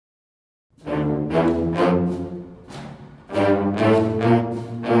All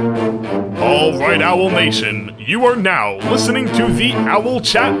right, Owl Nation, you are now listening to the Owl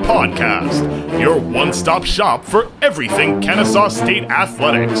Chat Podcast, your one-stop shop for everything Kennesaw State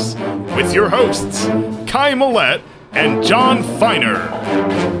athletics, with your hosts, Kai and Jon Feiner.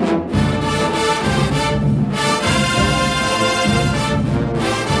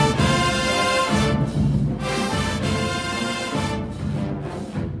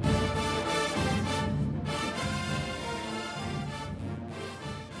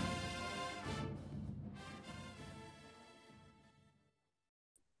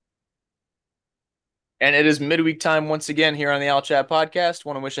 And it is midweek time once again here on the Owl Chat Podcast.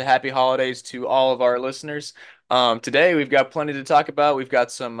 Want to wish a happy holidays to all of our listeners. Today we've got plenty to talk about. We've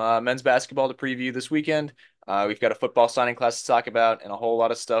got some men's basketball to preview this weekend. We've got a football signing class to talk about and a whole lot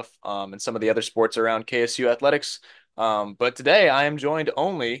of stuff and some of the other sports around KSU athletics. But today I am joined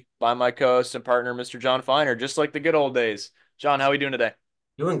only by my co-host and partner, Mr. Jon Feiner, just like the good old days. Jon, how are we doing today?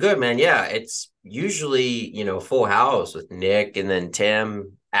 Doing good, man. Yeah, it's usually, full house with Nick and then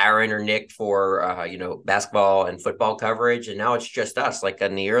Tim, Aaron or Nick for, basketball and football coverage. And now it's just us, like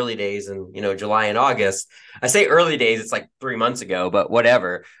in the early days in, July and August. I say early days, it's like 3 months ago, but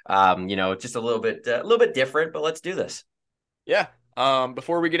whatever. Just a little bit different, but let's do this. Yeah.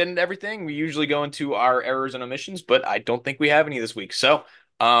 Before we get into everything, we usually go into our errors and omissions, but I don't think we have any this week. So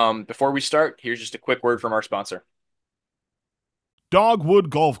before we start, here's just a quick word from our sponsor. Dogwood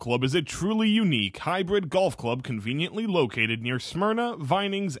Golf Club is a truly unique hybrid golf club conveniently located near Smyrna,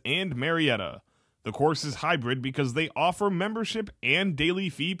 Vinings, and Marietta. The course is hybrid because they offer membership and daily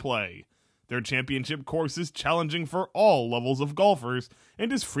fee play. Their championship course is challenging for all levels of golfers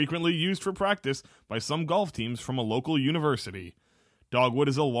and is frequently used for practice by some golf teams from a local university. Dogwood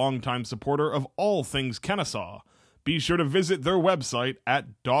is a longtime supporter of all things Kennesaw. Be sure to visit their website at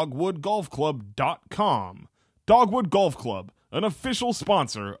dogwoodgolfclub.com. Dogwood Golf Club, an official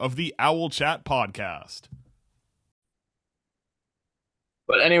sponsor of the Owl Chat Podcast.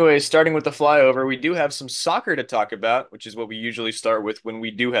 But anyway, starting with the flyover, we do have some soccer to talk about, which is what we usually start with when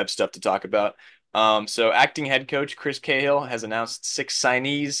we do have stuff to talk about. So acting head coach Chris Cahill has announced 6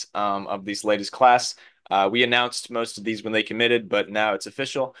 signees of this latest class. We announced most of these when they committed, but now it's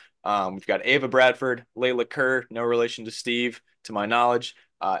official. We've got Ava Bradford, Layla Kerr, no relation to Steve, to my knowledge,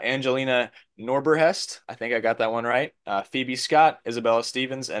 Angelina Norberhest, I think I got that one right, Phoebe Scott, Isabella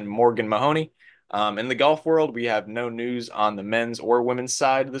Stevens, and Morgan Mahoney. In the golf world, we have no news on the men's or women's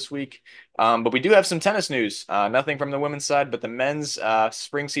side this week, but we do have some tennis news. Nothing from the women's side, but the men's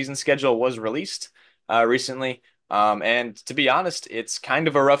spring season schedule was released recently, and to be honest, it's kind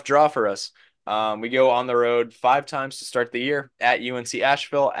of a rough draw for us. We go on the road 5 times to start the year: at UNC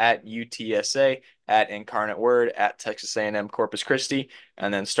Asheville, at UTSA, at Incarnate Word, at Texas A&M Corpus Christi,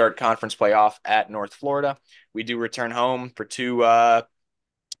 and then start conference playoff at North Florida. We do return home for 2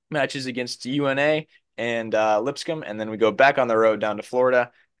 matches against UNA and Lipscomb, and then we go back on the road down to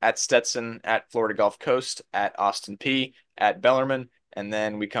Florida at Stetson, at Florida Gulf Coast, at Austin Peay, at Bellarmine, and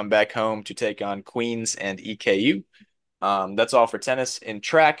then we come back home to take on Queens and EKU. That's all for tennis. In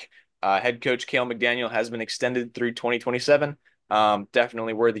track, head coach Cale McDaniel has been extended through 2027.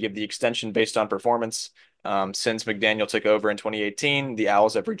 Definitely worthy of the extension based on performance. Since McDaniel took over in 2018, the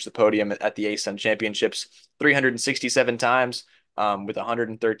Owls have reached the podium at the ASUN Championships 367 times, with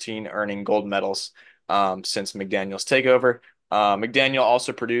 113 earning gold medals since McDaniel's takeover. McDaniel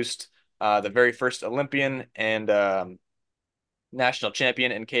also produced the very first Olympian and national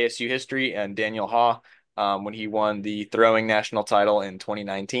champion in KSU history, and Daniel Haw, when he won the throwing national title in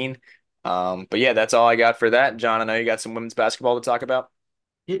 2019. But yeah, that's all I got for that. Jon, I know you got some women's basketball to talk about.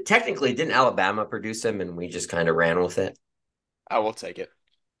 Yeah, technically, didn't Alabama produce him and we just kind of ran with it? I will take it.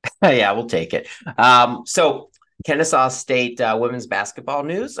 Yeah, we'll take it. So Kennesaw State women's basketball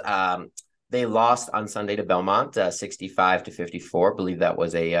news. They lost on Sunday to Belmont, 65-54. I believe that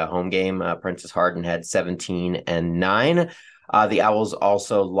was a home game. Princess Harden had 17-9. The Owls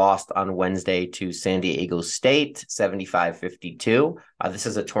also lost on Wednesday to San Diego State, 75-52. This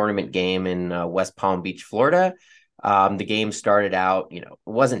is a tournament game in West Palm Beach, Florida. The game started out, it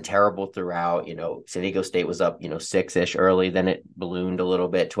wasn't terrible throughout. San Diego State was up, 6-ish early. Then it ballooned a little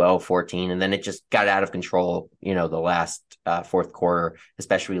bit, 12-14. And then it just got out of control, the last fourth quarter,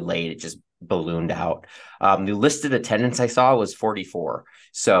 especially late. It just ballooned out. The listed attendance I saw was 44.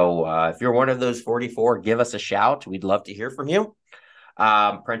 So if you're one of those 44, give us a shout. We'd love to hear from you.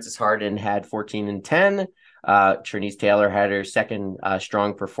 Princess Harden had 14-10. Trinice Taylor had her second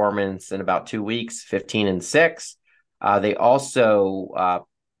strong performance in about 2 weeks, 15-6. They also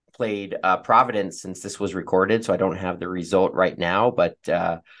played Providence since this was recorded, so I don't have the result right now, but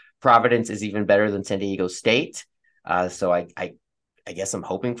Providence is even better than San Diego State. So I guess I'm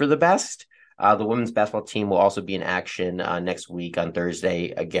hoping for the best. The women's basketball team will also be in action next week on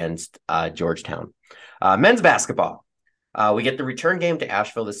Thursday against Georgetown. Men's basketball. We get the return game to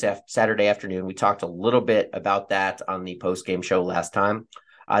Asheville this Saturday afternoon. We talked a little bit about that on the post-game show last time.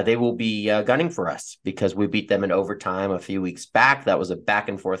 They will be gunning for us because we beat them in overtime a few weeks back. That was a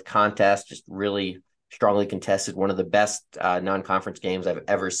back-and-forth contest, just really strongly contested. One of the best non-conference games I've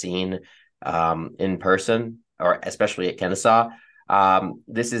ever seen in person, or especially at Kennesaw.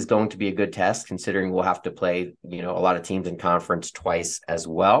 This is going to be a good test considering we'll have to play, a lot of teams in conference twice as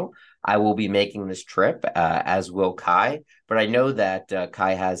well. I will be making this trip, as will Kai, but I know that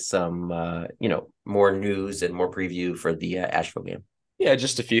Kai has some, more news and more preview for the Asheville game. Yeah,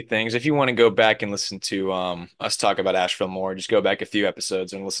 just a few things. If you want to go back and listen to us talk about Asheville more, just go back a few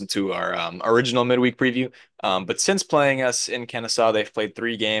episodes and listen to our original midweek preview. But since playing us in Kennesaw, they've played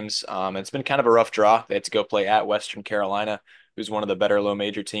 3 games. And it's been kind of a rough draw. They had to go play at Western Carolina, who's one of the better low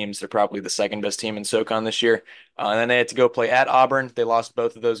major teams. They're probably the second best team in SoCon this year. And then they had to go play at Auburn. They lost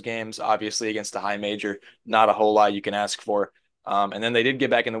both of those games, obviously against a high major. Not a whole lot you can ask for. And then they did get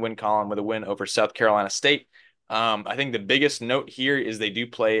back in the win column with a win over South Carolina State. I think the biggest note here is they do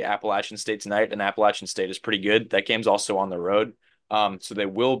play Appalachian State tonight, and Appalachian State is pretty good. That game's also on the road. So they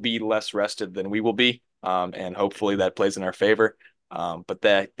will be less rested than we will be. And hopefully that plays in our favor. But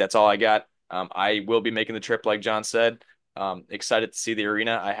that's all I got. I will be making the trip, like John said. Excited to see the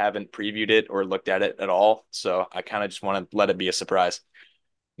arena. I haven't previewed it or looked at it at all. So I kind of just want to let it be a surprise.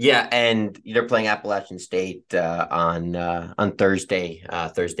 Yeah, and they're playing Appalachian State on Thursday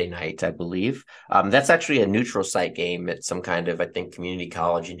night, I believe. That's actually a neutral site game at some kind of, I think, community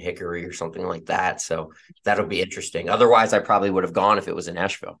college in Hickory or something like that. So that'll be interesting. Otherwise, I probably would have gone if it was in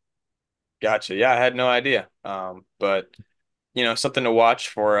Asheville. Gotcha. Yeah, I had no idea. But something to watch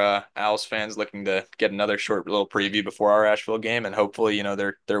for Owls fans looking to get another short little preview before our Asheville game, and hopefully,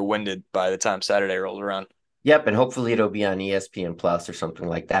 they're winded by the time Saturday rolls around. Yep, and hopefully it'll be on ESPN Plus or something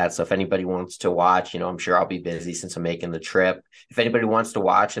like that. So if anybody wants to watch, I'm sure I'll be busy since I'm making the trip. If anybody wants to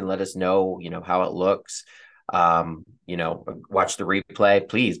watch and let us know, how it looks, watch the replay,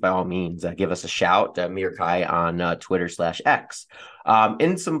 please, by all means, give us a shout, me or Kai on Twitter/X.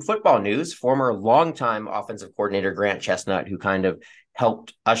 In some football news, former longtime offensive coordinator Grant Chestnut, who kind of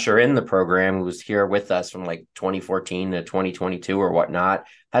helped usher in the program, who was here with us from like 2014 to 2022 or whatnot,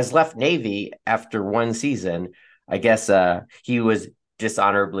 has left Navy after one season. I guess he was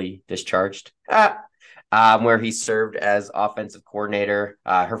dishonorably discharged, where he served as offensive coordinator.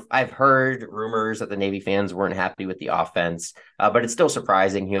 I've heard rumors that the Navy fans weren't happy with the offense, but it's still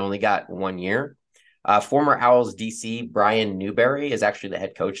surprising. He only got 1 year. Former Owls DC Brian Newberry is actually the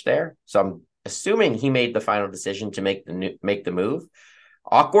head coach there. So I'm assuming he made the final decision to make the move.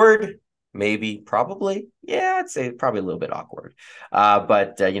 Awkward, maybe, probably. Yeah, I'd say probably a little bit awkward.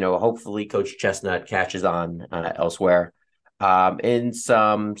 But hopefully Coach Chestnut catches on elsewhere. In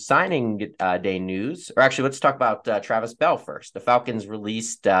some signing day news, or actually, let's talk about Travis Bell first. The Falcons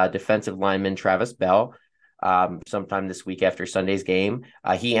released defensive lineman Travis Bell sometime this week after Sunday's game.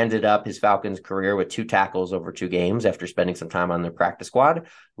 He ended up his Falcons career with 2 tackles over 2 games after spending some time on the practice squad.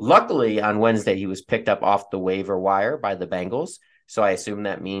 Luckily, on Wednesday, he was picked up off the waiver wire by the Bengals. So I assume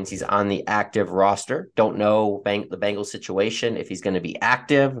that means he's on the active roster. Don't know the Bengals situation, if he's going to be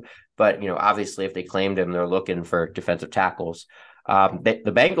active, but obviously if they claimed him, they're looking for defensive tackles. The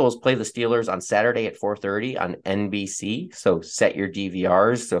Bengals play the Steelers on Saturday at 4:30 on NBC. So set your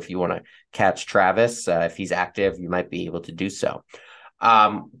DVRs. So if you want to catch Travis, if he's active, you might be able to do so.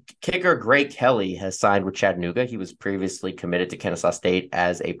 Kicker Greg Kelly has signed with Chattanooga. He was previously committed to Kennesaw State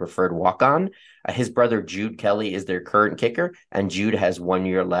as a preferred walk-on. His brother Jude Kelly is their current kicker, and Jude has 1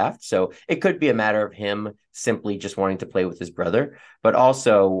 year left. So it could be a matter of him simply just wanting to play with his brother. But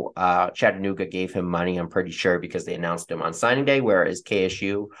also Chattanooga gave him money, I'm pretty sure, because they announced him on signing day, whereas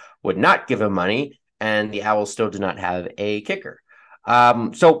KSU would not give him money, and the Owls still do not have a kicker.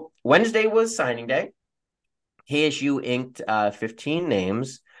 So Wednesday was signing day. KSU inked 15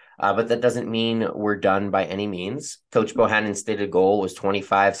 names, but that doesn't mean we're done by any means. Coach Bohannon's stated goal was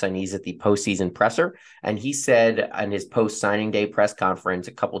 25 signees at the postseason presser, and he said on his post-signing day press conference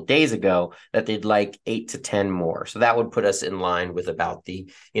a couple days ago that they'd like 8 to 10 more. So that would put us in line with about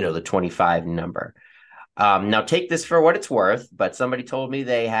the 25 number. Now take this for what it's worth, but somebody told me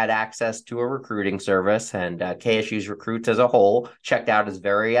they had access to a recruiting service, and KSU's recruits as a whole checked out as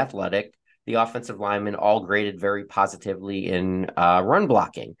very athletic. The offensive linemen all graded very positively in run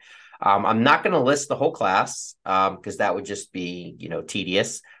blocking. I'm not going to list the whole class because that would just be,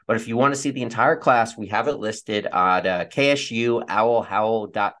 tedious. But if you want to see the entire class, we have it listed at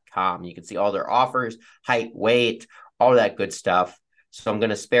KSUOwlhowl.com. midweek.com. You can see all their offers, height, weight, all that good stuff. So I'm going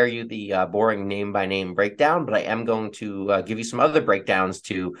to spare you the boring name-by-name breakdown, but I am going to give you some other breakdowns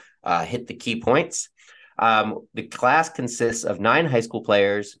to hit the key points. The class consists of 9 high school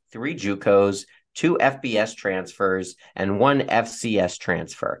players, 3 JUCOs, 2 FBS transfers, and 1 FCS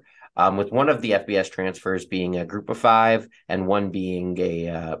transfer, with one of the FBS transfers being a group of 5 and one being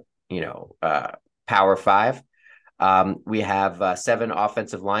a Power 5. We have 7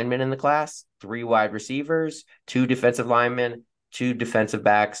 offensive linemen in the class, 3 wide receivers, 2 defensive linemen, 2 defensive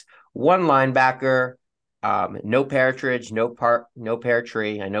backs, 1 linebacker, no Partridge, no pear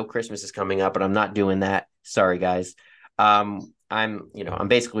tree. I know Christmas is coming up, but I'm not doing that. Sorry, guys. I'm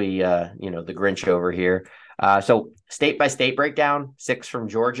basically, the Grinch over here. So state by state breakdown: 6 from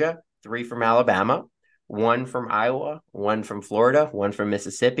Georgia, 3 from Alabama, 1 from Iowa, 1 from Florida, 1 from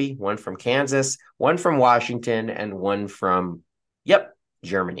Mississippi, 1 from Kansas, 1 from Washington, and 1 from,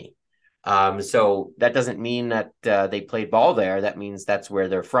 Germany. So that doesn't mean that they played ball there. That means that's where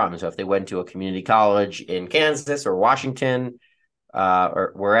they're from. So if they went to a community college in Kansas or Washington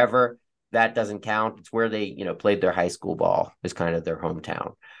or wherever, that doesn't count. It's where they, played their high school ball, is kind of their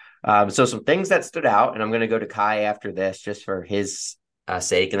hometown. So some things that stood out, and I'm going to go to Kai after this just for his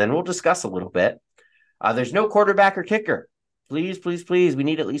sake, and then we'll discuss a little bit. There's no quarterback or kicker. Please, please, please. We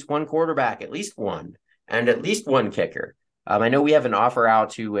need at least 1 quarterback, at least 1, and at least 1 kicker. I know we have an offer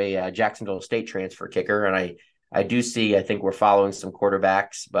out to a Jacksonville State transfer kicker, and I do see, I think we're following some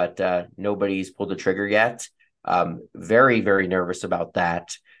quarterbacks, but nobody's pulled the trigger yet. Very, very nervous about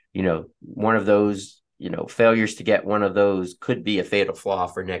that. One of those, failures to get one of those could be a fatal flaw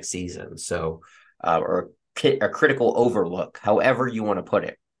for next season. So, or a critical overlook, however you want to put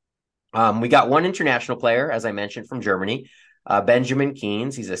it. We got 1 international player, as I mentioned, from Germany, Benjamin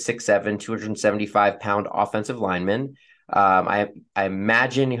Keynes. He's a 6'7", 275-pound offensive lineman. I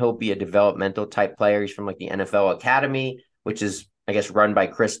imagine he'll be a developmental type player. He's from like the NFL Academy, which is, I guess, run by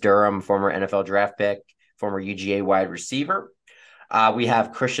Chris Durham, former NFL draft pick, former UGA wide receiver. We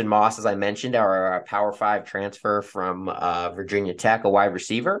have Christian Moss, as I mentioned, our Power 5 transfer from Virginia Tech, a wide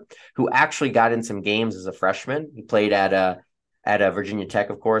receiver, who actually got in some games as a freshman. He played at Virginia Tech,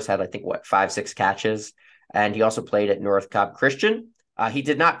 of course, had, 5-6 catches. And he also played at North Cobb Christian. He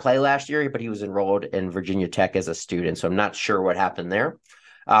did not play last year, but he was enrolled in Virginia Tech as a student, so I'm not sure what happened there.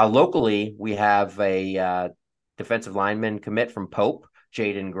 Locally, we have a defensive lineman commit from Pope,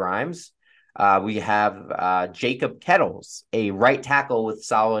 Jaden Grimes. We have Jacob Kettles, a right tackle with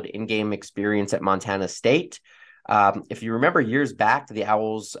solid in-game experience at Montana State. If you remember years back, the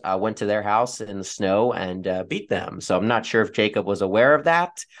Owls went to their house in the snow and beat them. So I'm not sure if Jacob was aware of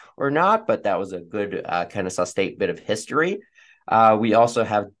that or not, but that was a good Kennesaw State bit of history. We also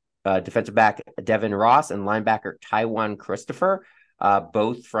have defensive back Devin Ross and linebacker Taiwan Christopher,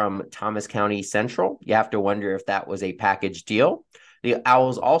 both from Thomas County Central. You have to wonder if that was a package deal. The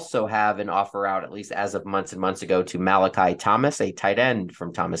Owls also have an offer out, at least as of months and months ago, to Malachi Thomas, a tight end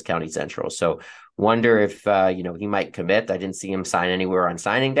from Thomas County Central. So wonder if, he might commit. I didn't see him sign anywhere on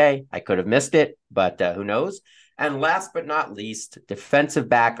signing day. I could have missed it, but who knows? And last but not least, defensive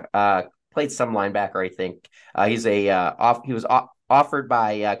back, played some linebacker, I think. He was offered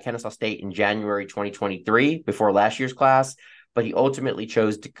by Kennesaw State in January 2023 before last year's class, but he ultimately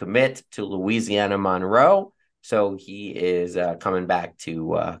chose to commit to Louisiana Monroe. So he is coming back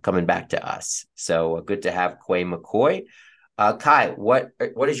to us. So good to have Quay McCoy. Kai,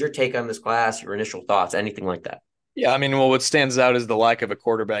 what is your take on this class? Your initial thoughts? Anything like that? Yeah, what stands out is the lack of a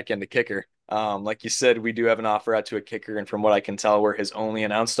quarterback and a kicker. Like you said, we do have an offer out to a kicker, and from what I can tell, we're his only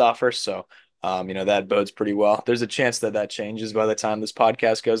announced offer. So, that bodes pretty well. There's a chance that changes by the time this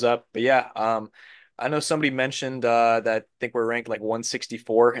podcast goes up. But yeah, I know somebody mentioned that I think we're ranked like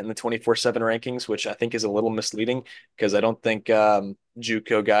 164 in the 24/7 rankings, which I think is a little misleading because I don't think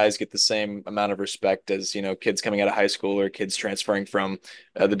JUCO guys get the same amount of respect as, kids coming out of high school or kids transferring from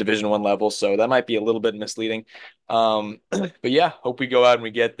the Division I level. So that might be a little bit misleading. But yeah, hope we go out and we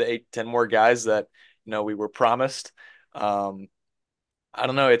get the 8-10 more guys that, we were promised. I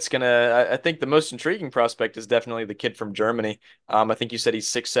don't know. I think the most intriguing prospect is definitely the kid from Germany. I think you said he's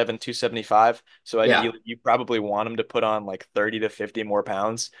 6'7", 275. So ideally, you probably want him to put on like 30 to 50 more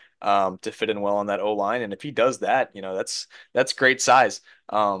pounds to fit in well on that O-line. And if he does that, that's great size.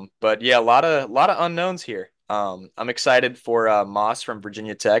 But yeah, a lot of unknowns here. I'm excited for Moss from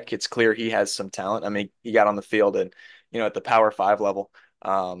Virginia Tech. It's clear he has some talent. He got on the field and, at the Power 5 level.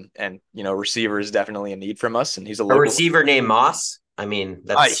 And receiver is definitely a need from us. And he's a receiver named Moss.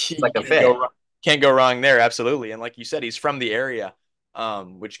 That's like a fit. Can't go wrong there. Absolutely. And like you said, he's from the area.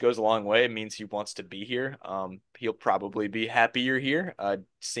 which goes a long way. It means he wants to be here. He'll probably be happy you're here.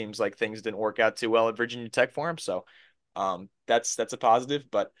 Seems like things didn't work out too well at Virginia Tech for him, so that's a positive.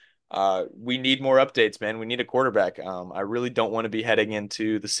 But we need more updates, man. We need a quarterback. I really don't want to be heading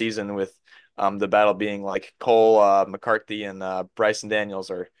into the season with the battle being like Cole McCarthy and Bryson Daniels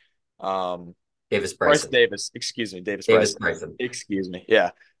or Davis Bryce Bryson. Davis. Excuse me, Davis Davis Bryson. Bryson. Excuse me.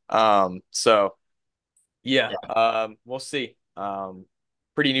 Yeah. So yeah, Yeah. we'll see.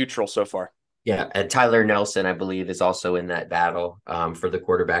 Pretty neutral so far. Yeah. And Tyler Nelson, I believe, is also in that battle for the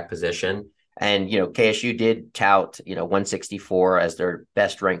quarterback position. And, KSU did tout, 164 as their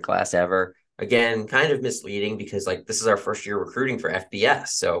best ranked class ever. Again, kind of misleading because this is our first year recruiting for FBS.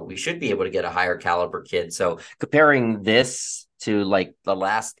 So we should be able to get a higher caliber kid. So comparing this to the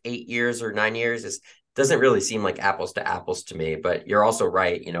last 8 years or 9 years doesn't really seem like apples to apples to me, but you're also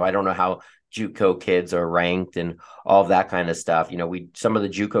right. I don't know how JUCO kids are ranked and all of that kind of stuff. Some of the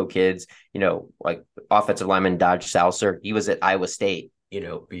JUCO kids, like offensive lineman Dodge Salser, he was at Iowa State,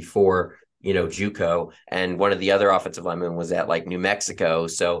 before, JUCO, and one of the other offensive linemen was at New Mexico.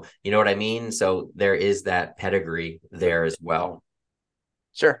 So, you know what I mean? So there is that pedigree there as well.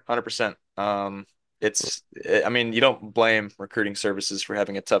 Sure, 100%. I mean, you don't blame recruiting services for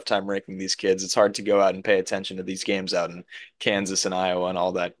having a tough time ranking these kids. It's hard to go out and pay attention to these games out in Kansas and Iowa and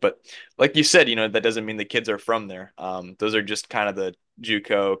all that. But like you said, that doesn't mean the kids are from there. Those are just kind of the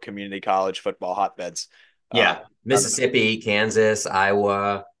JUCO community college football hotbeds. Yeah, Mississippi, Kansas,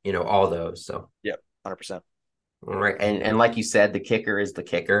 Iowa, all those. So yep, 100%. All right, and like you said, the kicker is the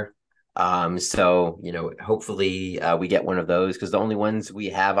kicker. So hopefully we get one of those because the only ones we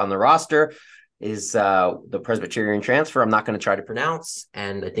have on the roster is the Presbyterian transfer I'm not going to try to pronounce,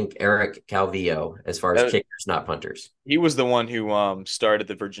 and I think Eric Calvillo as far as kickers, not punters. He was the one who started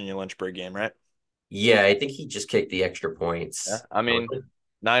the Virginia Lynchburg game, right? Yeah, I think he just kicked the extra points. Yeah, I mean,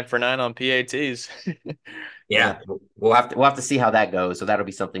 9 for 9 on PATs. Yeah, we'll have to see how that goes. So that'll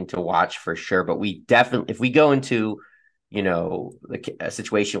be something to watch for sure. But we definitely, if we go into a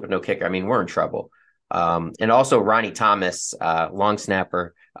situation with no kicker, I mean, we're in trouble. And also Ronnie Thomas, long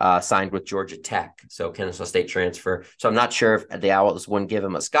snapper, signed with Georgia Tech, so Kennesaw State transfer. So I'm not sure if the Owls wouldn't give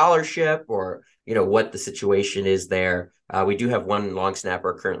him a scholarship or what the situation is there. We do have one long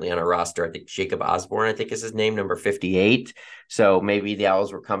snapper currently on our roster. I think Jacob Osborne, I think is his name, number 58. So maybe the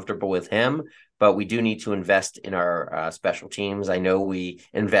Owls were comfortable with him. But we do need to invest in our special teams. I know we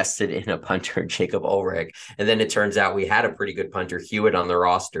invested in a punter, Jacob Ulrich, and then it turns out we had a pretty good punter, Hewitt, on the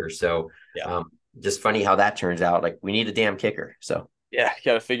roster. So yeah. Just funny how that turns out. We need a damn kicker. So yeah,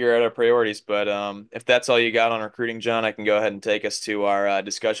 got to figure out our priorities. But if that's all you got on recruiting, John, I can go ahead and take us to our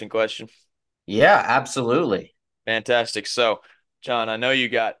discussion question. Yeah, absolutely. Fantastic. So, John, I know you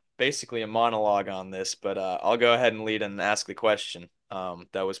got basically a monologue on this, but I'll go ahead and lead and ask the question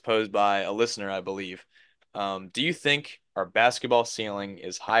that was posed by a listener, I believe. Do you think our basketball ceiling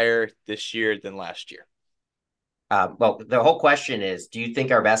is higher this year than last year? Well, the whole question is, do you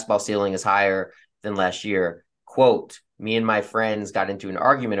think our basketball ceiling is higher than last year? Quote, me and my friends got into an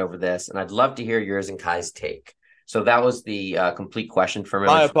argument over this, and I'd love to hear yours and Kai's take. So that was the complete question for me.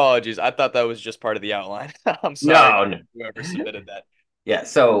 My apologies. I thought that was just part of the outline. I'm sorry. No. Whoever submitted that. Yeah.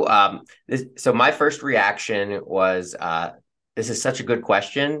 So so my first reaction was, this is such a good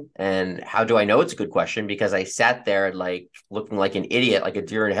question. And how do I know it's a good question? Because I sat there looking like an idiot, like a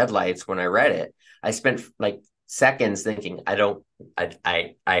deer in headlights when I read it. I spent seconds thinking, I don't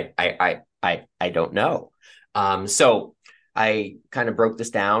know. So I kind of broke this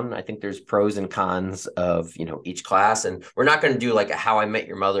down. I think there's pros and cons of, each class, and we're not going to do a How I Met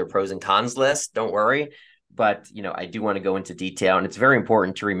Your Mother pros and cons list. Don't worry. But, I do want to go into detail, and it's very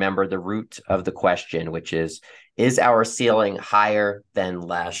important to remember the root of the question, which is our ceiling higher than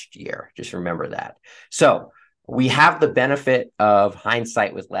last year? Just remember that. So we have the benefit of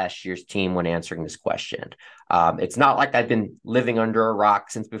hindsight with last year's team when answering this question. It's not like I've been living under a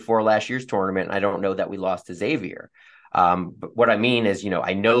rock since before last year's tournament, and I don't know that we lost to Xavier. But what I mean is,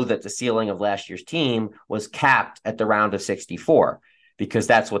 I know that the ceiling of last year's team was capped at the round of 64 because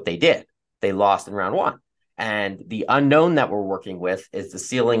that's what they did. They lost in round one. And the unknown that we're working with is the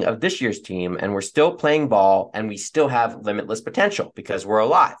ceiling of this year's team. And we're still playing ball, and we still have limitless potential because we're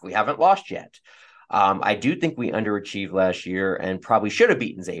alive. We haven't lost yet. I do think we underachieved last year and probably should have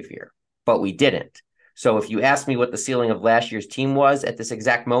beaten Xavier, but we didn't. So if you ask me what the ceiling of last year's team was at this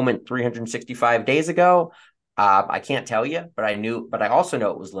exact moment, 365 days ago, I can't tell you, but I also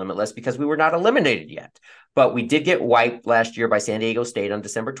know it was limitless because we were not eliminated yet. But we did get wiped last year by San Diego State on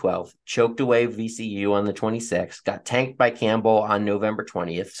December 12th, choked away VCU on the 26th, got tanked by Campbell on November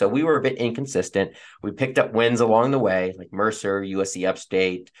 20th. So we were a bit inconsistent. We picked up wins along the way, like Mercer, USC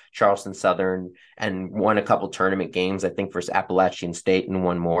Upstate, Charleston Southern, and won a couple tournament games, I think, versus Appalachian State and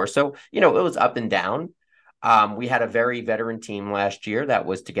one more. So, it was up and down. We had a very veteran team last year that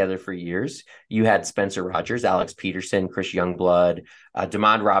was together for years. You had Spencer Rogers, Alex Peterson, Chris Youngblood,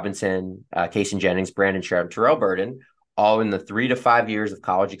 Demond Robinson, Kason Jennings, Brandon Stroud, Terrell Burden, all in the 3 to 5 years of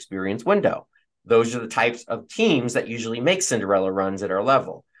college experience window. Those are the types of teams that usually make Cinderella runs at our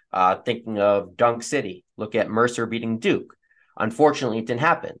level. Thinking of Dunk City, look at Mercer beating Duke. Unfortunately, it didn't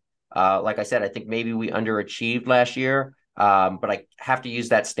happen. Like I said, I think maybe we underachieved last year, but I have to use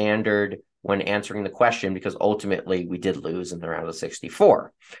that standard when answering the question because ultimately we did lose in the round of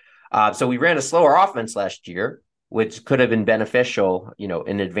 64. So we ran a slower offense last year, which could have been beneficial,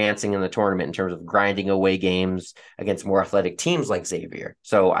 in advancing in the tournament in terms of grinding away games against more athletic teams like Xavier.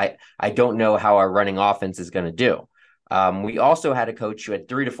 So I don't know how our running offense is going to do. We also had a coach who had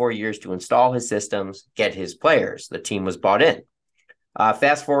 3 to 4 years to install his systems, get his players. The team was bought in.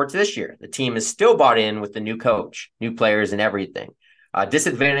 Fast forward to this year, the team is still bought in with the new coach, new players and everything.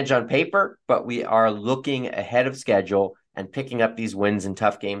 Disadvantage on paper, but we are looking ahead of schedule and picking up these wins in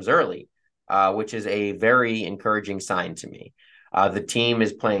tough games early, which is a very encouraging sign to me. The team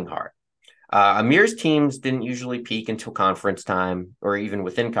is playing hard. Amir's teams didn't usually peak until conference time or even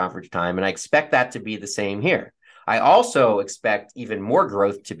within conference time, and I expect that to be the same here. I also expect even more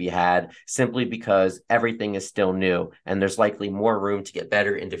growth to be had simply because everything is still new, and there's likely more room to get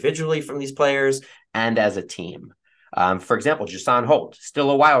better individually from these players and as a team. For example, Jason Holt, still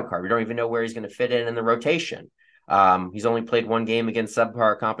a wild card. We don't even know where he's going to fit in the rotation. He's only played one game against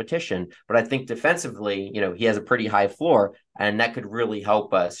subpar competition, but I think defensively, he has a pretty high floor, and that could really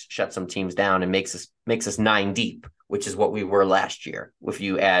help us shut some teams down and makes us 9 deep, which is what we were last year. If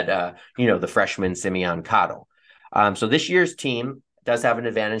you add, the freshman Simeon Cottle. So this year's team does have an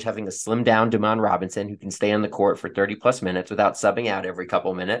advantage having a slim down Demond Robinson who can stay on the court for 30 plus minutes without subbing out every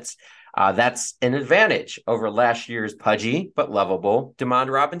couple minutes. That's an advantage over last year's pudgy but lovable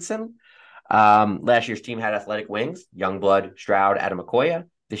Demond Robinson. Last year's team had athletic wings, Youngblood, Stroud, Adamakoya.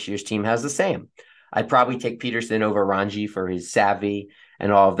 This year's team has the same. I'd probably take Peterson over Ranji for his savvy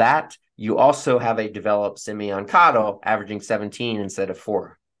and all of that. You also have a developed Simeon Cottle averaging 17 instead of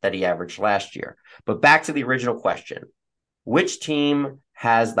 4 that he averaged last year. But back to the original question, which team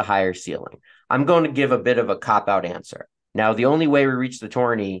has the higher ceiling? I'm going to give a bit of a cop-out answer. Now, the only way we reach the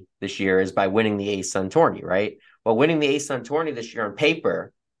tourney this year is by winning the A-Sun tourney, right? Well, winning the A-Sun tourney this year on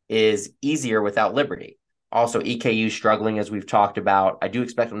paper is easier without Liberty. Also, EKU struggling, as we've talked about. I do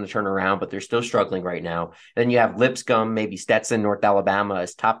expect them to turn around, but they're still struggling right now. Then you have Lipscomb, maybe Stetson, North Alabama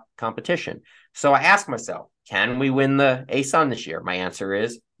as top competition. So I ask myself, can we win the A-Sun this year? My answer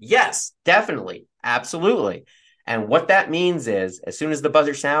is yes, definitely, absolutely. And what that means is as soon as the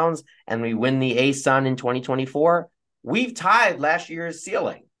buzzer sounds and we win the A-Sun in 2024, we've tied last year's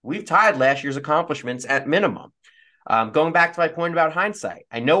ceiling. We've tied last year's accomplishments at minimum. Going back to my point about hindsight,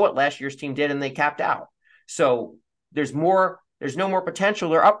 I know what last year's team did and they capped out. So there's no more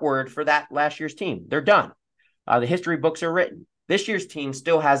potential or upward for that last year's team. They're done. The history books are written. This year's team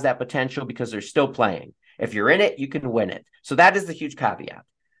still has that potential because they're still playing. If you're in it, you can win it. So that is the huge caveat.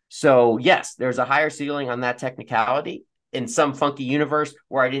 So yes, there's a higher ceiling on that technicality. In some funky universe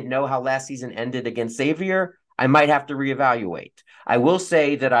where I didn't know how last season ended against Xavier, I might have to reevaluate. I will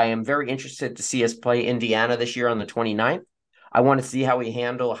say that I am very interested to see us play Indiana this year on the 29th. I want to see how we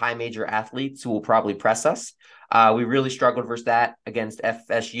handle high major athletes who will probably press us. We really struggled versus that against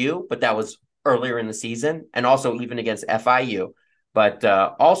FSU, but that was earlier in the season, and also even against FIU, but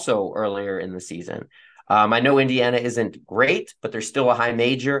also earlier in the season. I know Indiana isn't great, but they're still a high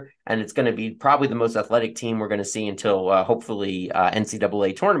major, and it's going to be probably the most athletic team we're going to see until hopefully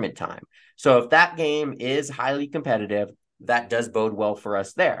NCAA tournament time. So if that game is highly competitive, that does bode well for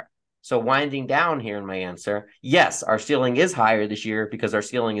us there. So winding down here in my answer, yes, our ceiling is higher this year because our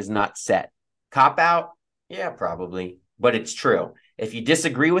ceiling is not set. Cop out? Yeah, probably, but it's true. If you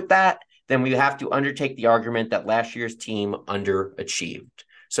disagree with that, then we have to undertake the argument that last year's team underachieved.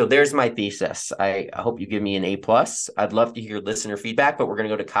 So there's my thesis. I hope you give me an A+. I'd love to hear listener feedback, but we're going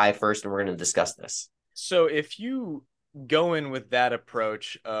to go to Kai first and we're going to discuss this. So if you go in with that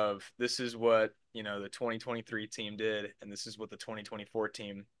approach of this is what, the 2023 team did, and this is what the 2024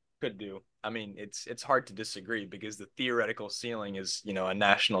 team could do, I mean, it's hard to disagree because the theoretical ceiling is, a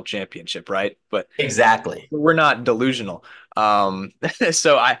national championship, right? But exactly, we're not delusional.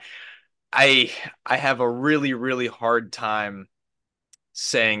 So I I have a really, really hard time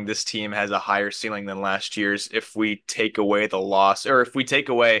saying this team has a higher ceiling than last year's if we take away the loss or if we take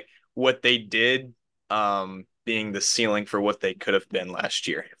away what they did being the ceiling for what they could have been last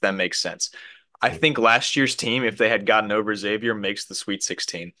year, if that makes sense. I think last year's team, if they had gotten over Xavier, makes the Sweet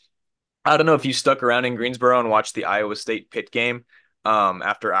 16. I don't know if you stuck around in Greensboro and watched the Iowa State Pitt game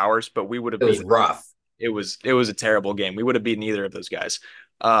after hours, but we would have It was beaten. rough. It was a terrible game. We would have beaten either of those guys.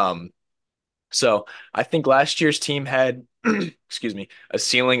 Um, so I think last year's team had, excuse me, a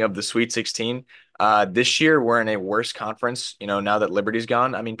ceiling of the Sweet 16. This year we're in a worse conference, now that Liberty's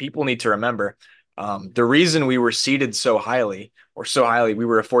gone. I mean, people need to remember the reason we were seeded so highly, or so highly, we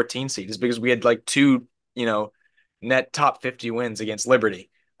were a 14 seed, is because we had like two, you know, net top 50 wins against Liberty.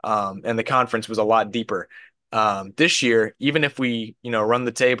 And the conference was a lot deeper. This year, even if we, run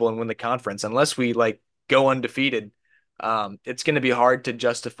the table and win the conference, unless we like go undefeated, it's going to be hard to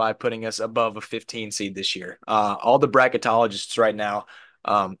justify putting us above a 15 seed this year. All the bracketologists right now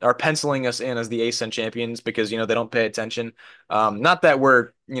are penciling us in as the ASUN champions because, they don't pay attention. Not that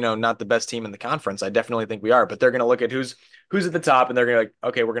we're, not the best team in the conference. I definitely think we are, but they're going to look at who's at the top and they're going to like,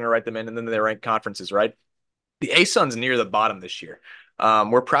 okay, we're going to write them in, and then they rank conferences, right? The ASUN's near the bottom this year.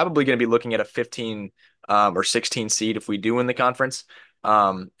 We're probably going to be looking at a 15 or 16 seed if we do win the conference.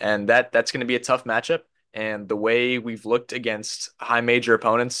 And that's going to be a tough matchup. And the way we've looked against high major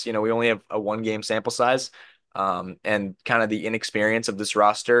opponents, we only have a 1 game sample size. And kind of the inexperience of this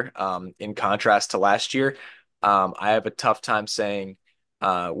roster, in contrast to last year, I have a tough time saying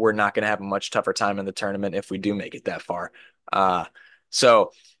we're not going to have a much tougher time in the tournament if we do make it that far.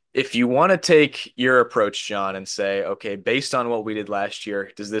 So if you want to take your approach, John, and say, okay, based on what we did last year,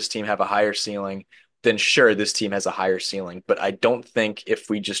 does this team have a higher ceiling? Then sure, this team has a higher ceiling. But I don't think if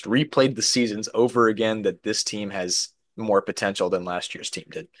we just replayed the seasons over again that this team has more potential than last year's team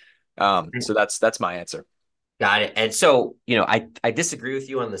did. So that's my answer. Got it. And so, I disagree with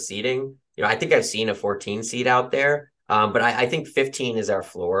you on the seeding. I think I've seen a 14 seed out there, but I think 15 is our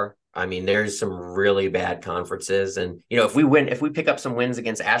floor. I mean, there's some really bad conferences. And, if we pick up some wins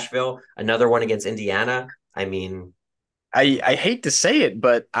against Asheville, another one against Indiana, I mean, I hate to say it,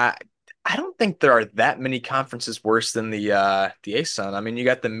 but I don't think there are that many conferences worse than the ASUN. I mean, you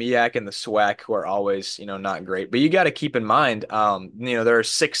got the MEAC and the SWAC who are always, not great. But you got to keep in mind, there are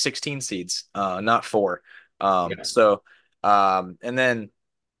 16 seeds, not four. yeah. And then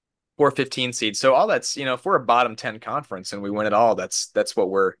 4 15 seeds. So all that's, if we're a bottom 10 conference and we win it all, that's what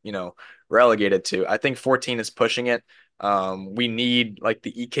we're, relegated to. I think 14 is pushing it. We need like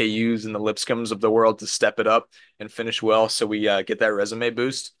the EKUs and the Lipscombs of the world to step it up and finish well so we get that resume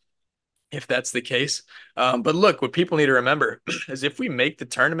boost if that's the case. But look, what people need to remember is if we make the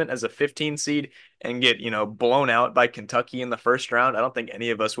tournament as a 15 seed and get, blown out by Kentucky in the first round, I don't think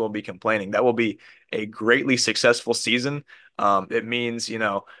any of us will be complaining. That will be a greatly successful season. It means,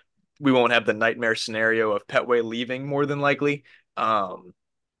 we won't have the nightmare scenario of Petway leaving more than likely.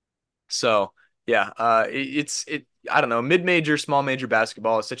 So yeah, I don't know, mid-major, small major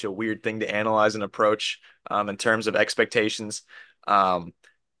basketball is such a weird thing to analyze and approach in terms of expectations.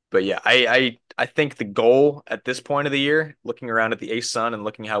 But yeah, I think the goal at this point of the year, looking around at the ASUN and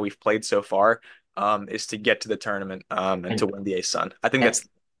looking how we've played so far, is to get to the tournament and to win the ASUN. I think that's.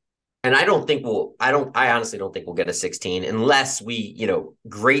 And I honestly don't think we'll get a 16 unless we,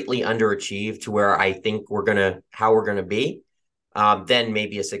 greatly underachieve to where I think how we're going to be. Then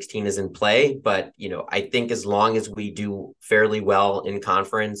maybe a 16 is in play. But, I think as long as we do fairly well in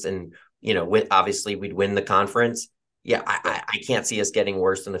conference and, obviously we'd win the conference. Yeah, I can't see us getting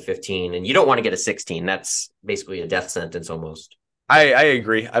worse than a 15. And you don't want to get a 16. That's basically a death sentence almost. I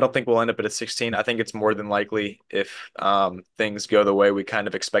agree. I don't think we'll end up at a 16. I think it's more than likely if things go the way we kind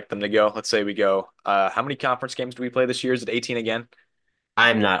of expect them to go. Let's say we go, how many conference games do we play this year? Is it 18 again?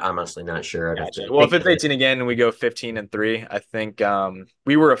 I'm honestly not sure. Gotcha. Well, if it's 18 again and we go 15-3, I think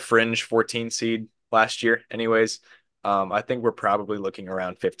we were a fringe 14 seed last year anyways. I think we're probably looking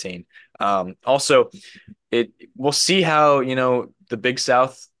around 15. Also, we'll see how, the Big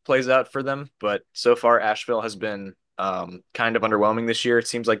South plays out for them, but so far Asheville has been kind of underwhelming this year. It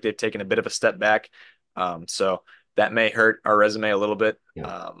seems like they've taken a bit of a step back. So that may hurt our resume a little bit.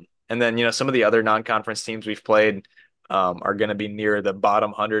 Yeah. And then, some of the other non-conference teams we've played are going to be near the bottom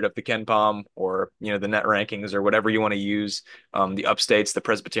 100 of the Ken Palm or, the net rankings or whatever you want to use, the upstates, the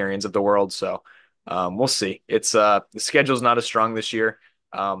Presbyterians of the world. So we'll see. It's the schedule's not as strong this year.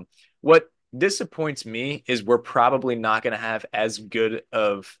 What disappoints me is we're probably not going to have as good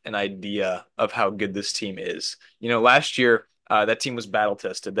of an idea of how good this team is. Last year, that team was battle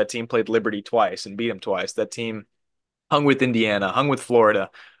tested. That team played Liberty twice and beat them twice. That team hung with Indiana, hung with Florida.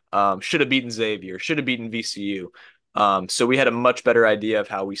 should have beaten Xavier, should have beaten VCU. So we had a much better idea of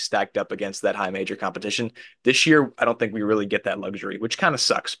how we stacked up against that high major competition. This year, I don't think we really get that luxury, which kind of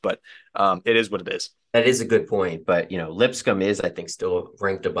sucks, but it is what it is. That is a good point, but Lipscomb is, I think, still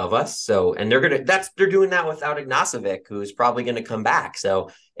ranked above us. So, and they're doing that without Ignacevic, who's probably going to come back. So,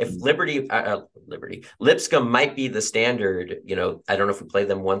 if Lipscomb might be the standard. I don't know if we play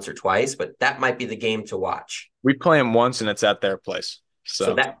them once or twice, but that might be the game to watch. We play them once, and it's at their place.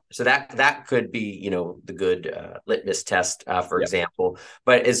 So that could be the good litmus test, for example.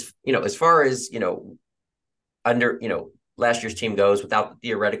 But as far as under last year's team goes without the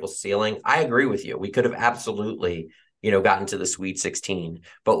theoretical ceiling, I agree with you. We could have absolutely, gotten to the Sweet 16,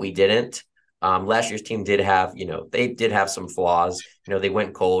 but we didn't. Last year's team did have, they did have some flaws. They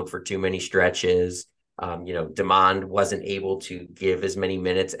went cold for too many stretches. Demond wasn't able to give as many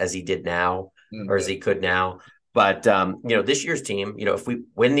minutes as he did now, or as he could now. But, this year's team, if we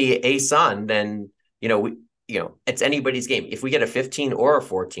win the A-Sun, then, it's anybody's game. If we get a 15 or a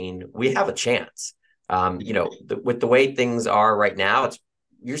 14, we have a chance. With the way things are right now,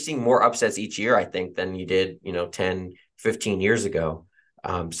 you're seeing more upsets each year, I think, than you did, 10, 15 years ago.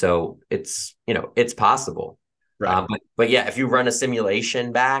 So it's possible. Right. But yeah, if you run a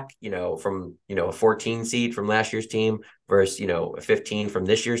simulation back, from, a 14 seed from last year's team versus, a 15 from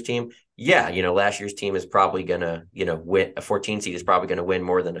this year's team. Yeah. Last year's team is probably going to, win. A 14 seed is probably going to win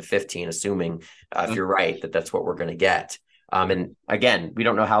more than a 15, assuming if you're right, that's what we're going to get. And again, we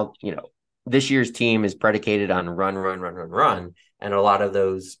don't know how, this year's team is predicated on run. And a lot of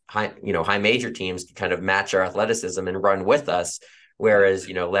those high major teams can kind of match our athleticism and run with us. Whereas,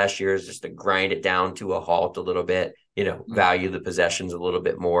 last year is just to grind it down to a halt a little bit, value the possessions a little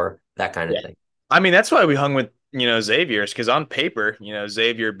bit more, that kind of thing. I mean, that's why we hung with, Xavier's, because on paper,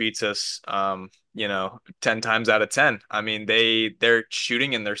 Xavier beats us, 10 times out of 10. I mean, their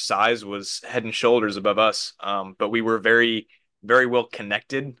shooting and their size was head and shoulders above us. But we were very, very well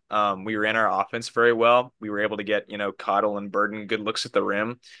connected. We ran our offense very well. We were able to get, Cottle and Burden good looks at the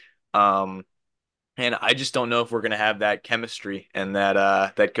rim. And I just don't know if we're going to have that chemistry and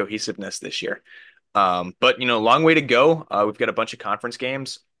that cohesiveness this year. But long way to go. We've got a bunch of conference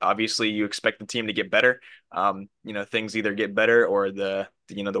games. Obviously, you expect the team to get better. Things either get better or the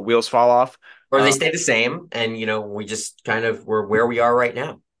wheels fall off, or they stay the same. And we just we're where we are right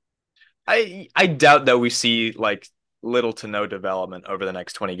now. I doubt that we see like little to no development over the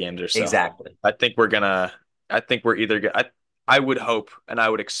next 20 games or so. Exactly. I think we're either I would hope and I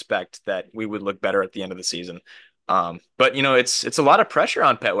would expect that we would look better at the end of the season. But it's a lot of pressure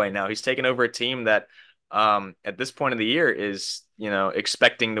on Petway now. He's taken over a team that at this point of the year is,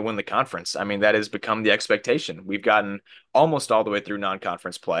 expecting to win the conference. I mean, that has become the expectation. We've gotten almost all the way through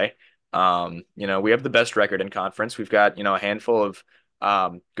non-conference play. We have the best record in conference. We've got, a handful of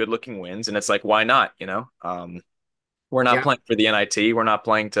good-looking wins, and it's like, why not? We're not playing for the NIT. We're not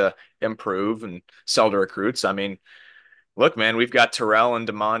playing to improve and sell to recruits. I mean, look, man, we've got Terrell and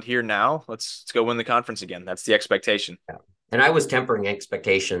Demond here now. Let's go win the conference again. That's the expectation. Yeah. And I was tempering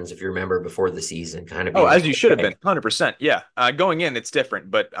expectations, if you remember, before the season, as you should have been, 100%. Yeah, going in, it's different,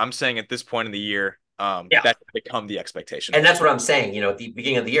 but I'm saying at this point in the year, that's become the expectation. And that's what I'm saying. At the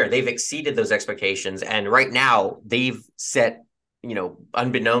beginning of the year, they've exceeded those expectations, and right now they've set,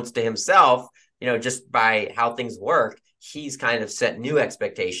 unbeknownst to himself, just by how things work, he's kind of set new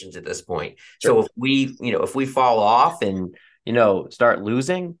expectations at this point. Sure. So if we fall off and, start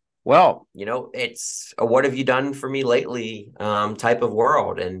losing, well, it's a what have you done for me lately type of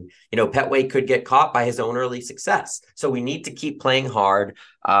world. And, Petway could get caught by his own early success. So we need to keep playing hard.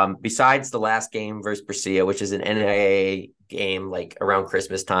 Besides the last game versus Brescia, which is an NAIA game like around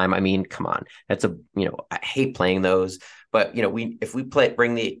Christmas time. I mean, come on. That's I hate playing those. But, if we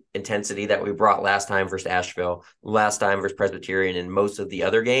bring the intensity that we brought last time versus Asheville, last time versus Presbyterian, and most of the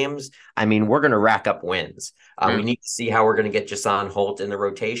other games, I mean, we're going to rack up wins. We need to see how we're going to get Jason Holt in the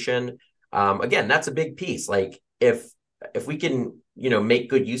rotation. Again, that's a big piece. Like if we can, make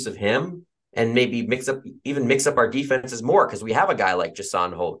good use of him and maybe mix up our defenses more, because we have a guy like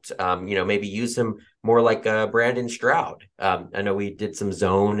Jason Holt, maybe use him more like Brandon Stroud. I know we did some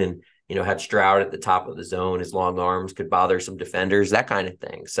zone and, had Stroud at the top of the zone. His long arms could bother some defenders, that kind of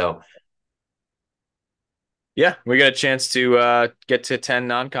thing. So, yeah, we got a chance to get to 10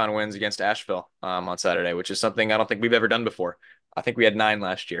 non-con wins against Asheville on Saturday, which is something I don't think we've ever done before. I think we had 9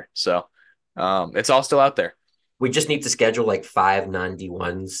 last year. So it's all still out there. We just need to schedule like 5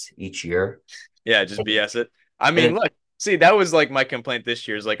 non-D1s each year. Yeah, just BS it. I mean, look, See, that was like my complaint this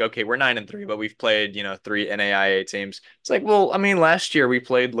year is like, okay, we're 9-3, but we've played, 3 NAIA teams. It's like, well, I mean, last year we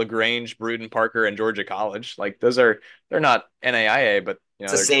played LaGrange, Brewton, Parker, and Georgia College. Like they're not NAIA, but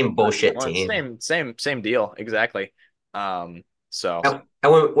It's the they're same bullshit team. Same deal. Exactly. So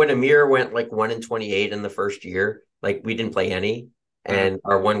And when Amir went like 1-28 in the first year, like we didn't play any, and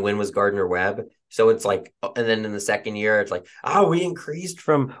our one win was Gardner Webb. So it's like, and then in the second year, it's like, we increased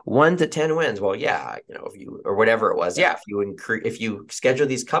from 1 to 10 wins. Well, yeah, if you or whatever it was, if you schedule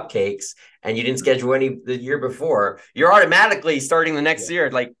these cupcakes and you didn't schedule any the year before, you're automatically starting the next year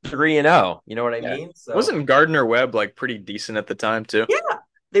at like 3-0. You know what I mean? So, wasn't Gardner Webb like pretty decent at the time too? Yeah.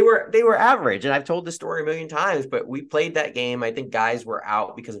 They were average, and I've told this story a million times, but we played that game. I think guys were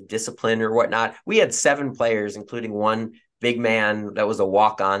out because of discipline or whatnot. We had 7 players, including one big man that was a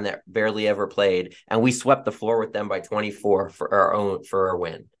walk-on that barely ever played, and we swept the floor with them by 24 for our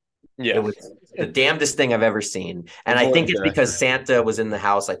win. Yeah, it was the damnedest thing I've ever seen, and I think it's because Santa was in the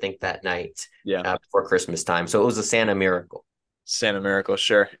house. I think that night, before Christmas time, so it was a Santa miracle. Santa miracle,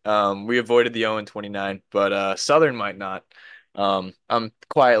 sure. We avoided the 0-29, but Southern might not. I'm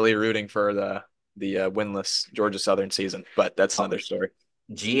quietly rooting for the winless Georgia Southern season, but that's another story.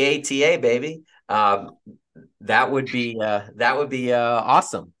 GATA, baby. That would be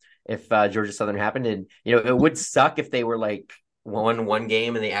awesome if Georgia Southern happened, and it would suck if they were like won one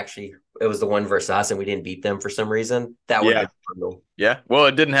game and it was the one versus us and we didn't beat them for some reason. That would be brutal. Yeah. Well,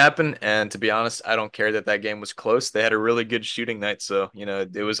 it didn't happen, and to be honest, I don't care that game was close. They had a really good shooting night, so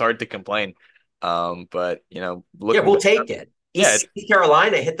it was hard to complain. But we'll take it. East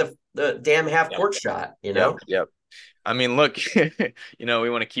Carolina hit the damn half court shot, Yep. I mean, look, we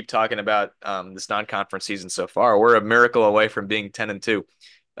want to keep talking about this non-conference season so far. We're a miracle away from being 10-2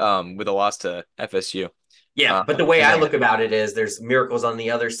 with a loss to FSU. Yeah, but the way I look about it is there's miracles on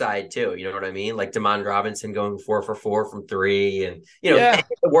the other side too. You know what I mean? Like DeMond Robinson going 4 for 4 from 3, and it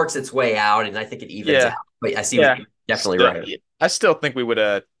works its way out, and I think it evens out. But I see what you're definitely right. I still think we would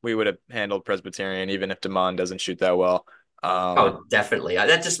have handled Presbyterian even if DeMond doesn't shoot that well. Definitely.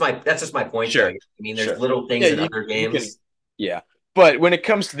 That's just my point. Sure. I mean, there's little things in other games. But when it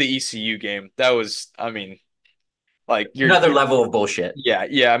comes to the ECU game, that was, I mean, like you're another level of bullshit.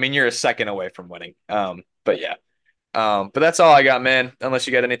 Yeah. I mean, you're a second away from winning. But that's all I got, man. Unless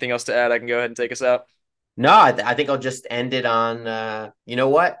you got anything else to add, I can go ahead and take us out. No, I think I'll just end it on. You know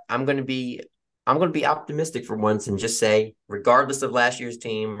what? I'm going to be optimistic for once and just say, regardless of last year's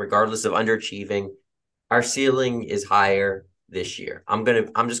team, regardless of underachieving, our ceiling is higher this year. I'm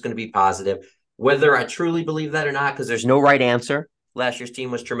just gonna be positive, whether I truly believe that or not, because there's no right answer. Last year's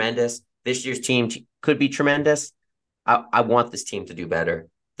team was tremendous. This year's team could be tremendous. I want this team to do better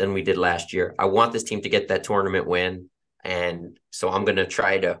than we did last year. I want this team to get that tournament win, and so I'm gonna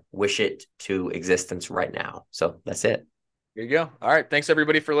try to wish it to existence right now. So that's it. There you go. All right. Thanks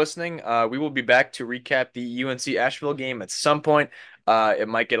everybody for listening. We will be back to recap the UNC Asheville game at some point. It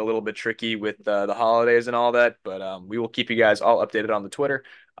might get a little bit tricky with the holidays and all that, but we will keep you guys all updated on the Twitter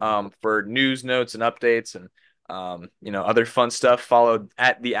for news, notes, and updates, and other fun stuff. Follow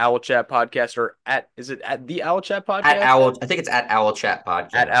at the Owl Chat Podcast, or is it at the Owl Chat Podcast? I think it's at Owl Chat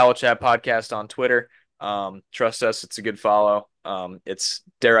Podcast. At Owl Chat Podcast on Twitter. Trust us, it's a good follow. It's,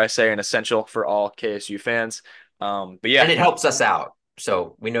 dare I say, an essential for all KSU fans. But yeah, and it helps us out.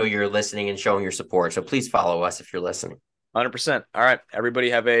 So we know you're listening and showing your support. So please follow us if you're listening. 100%. All right.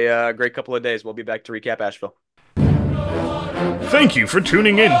 Everybody have a great couple of days. We'll be back to recap Asheville. Thank you for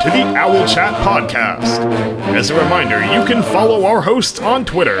tuning in to the Owl Chat Podcast. As a reminder, you can follow our hosts on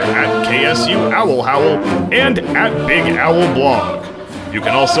Twitter at KSU Owl Howl and at Big Owl Blog. You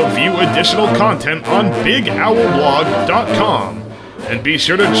can also view additional content on bigowlblog.com. And be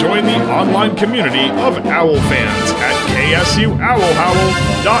sure to join the online community of owl fans at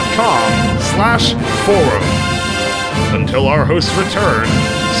ksuowlhowl.com/forum. Until our hosts return,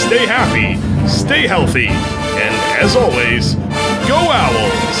 stay happy, stay healthy, and as always, go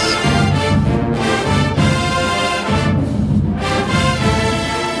Owls!